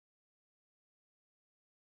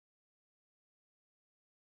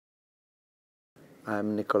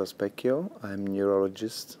I'm Nicola Specchio. I'm a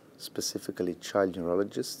neurologist, specifically child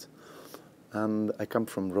neurologist, and I come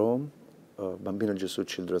from Rome, Bambino Gesù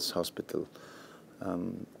Children's Hospital.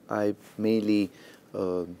 I mainly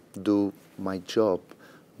do my job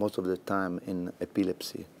most of the time in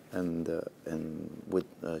epilepsy and with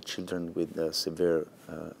children with severe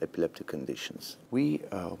epileptic conditions.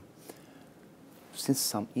 Since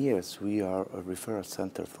some years, we are a referral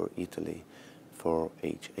center for Italy for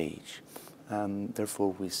HH, and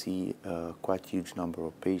therefore we see quite huge number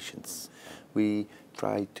of patients. We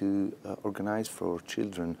try to organize for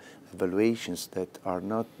children evaluations that are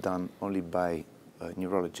not done only by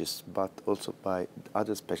neurologists but also by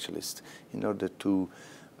other specialists in order to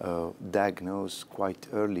diagnose quite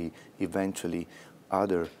early, eventually,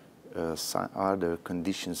 other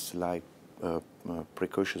conditions like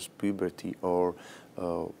precocious puberty or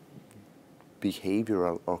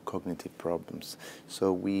behavioral or cognitive problems.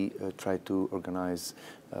 So we try to organize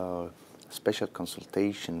special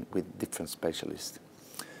consultation with different specialists.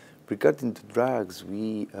 Regarding the drugs,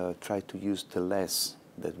 we try to use the less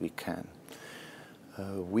that we can.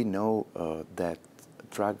 We know that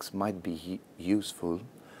drugs might be useful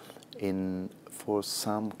for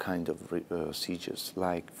some kind of seizures,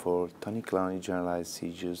 like for tonic-clonic generalized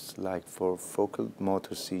seizures, like for focal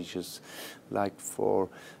motor seizures, like for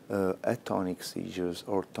atonic seizures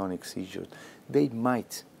or tonic seizures. They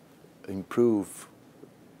might improve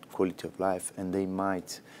quality of life and they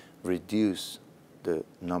might reduce the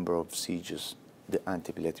number of seizures, the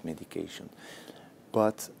anti-epileptic medication.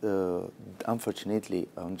 But unfortunately,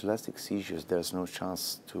 on gelastic seizures, there's no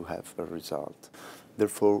chance to have a result.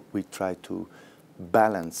 Therefore, we try to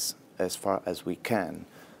balance as far as we can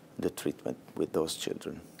the treatment with those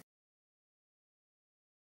children.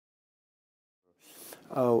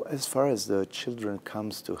 As far as the children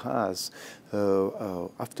comes to us,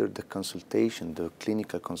 after the consultation, the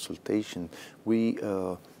clinical consultation, we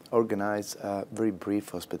organize a very brief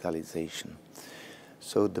hospitalization.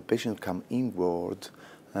 So the patient comes inward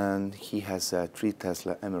and he has a 3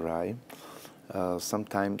 Tesla MRI,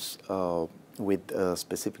 sometimes with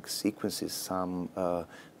specific sequences, some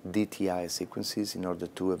DTI sequences in order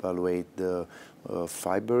to evaluate the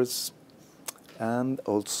fibers, and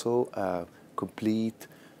also a complete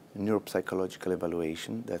neuropsychological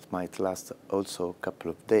evaluation that might last also a couple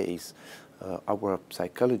of days. Our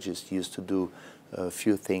psychologists used to do a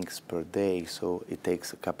few things per day, so it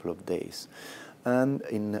takes a couple of days. And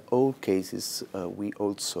in all cases, we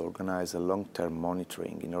also organize a long-term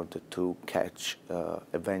monitoring in order to catch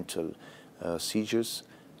eventual seizures,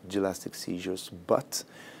 gelastic seizures, but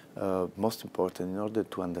most important, in order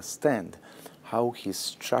to understand how he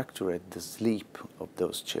structured the sleep of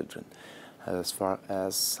those children. As far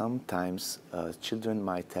as sometimes children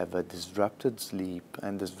might have a disrupted sleep,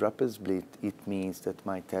 and disrupted sleep, it means that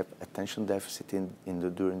might have attention deficit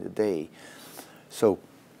during the day. So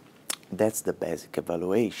that's the basic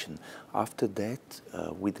evaluation. After that,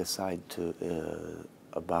 we decide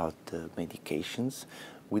about the medications.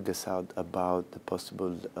 We decide about the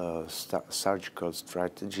possible surgical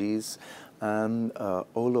strategies, and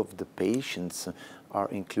all of the patients are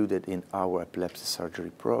included in our epilepsy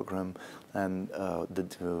surgery program. And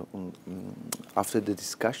after the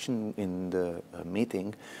discussion in the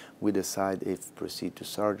meeting, we decide if proceed to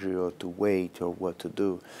surgery or to wait or what to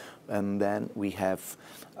do. And then we have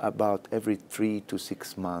about every 3 to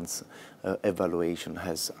 6 months evaluation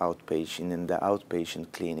as outpatient in the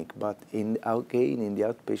outpatient clinic. But again, in the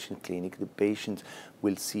outpatient clinic, the patient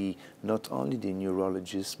will see not only the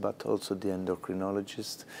neurologist but also the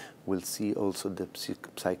endocrinologist, will see also the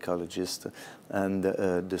psychologist and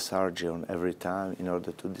the surgeon every time in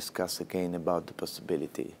order to discuss again about the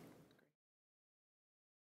possibility.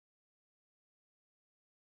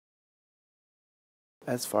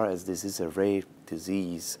 As far as this is a rare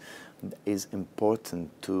disease, it is important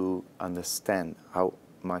to understand how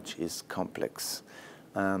much is complex.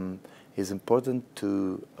 It's important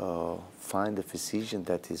to find a physician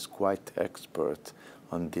that is quite expert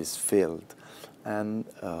on this field. And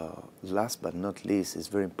last but not least, it's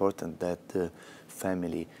very important that the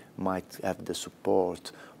family might have the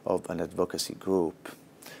support of an advocacy group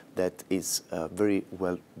that is very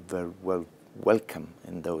well welcome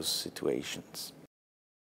in those situations.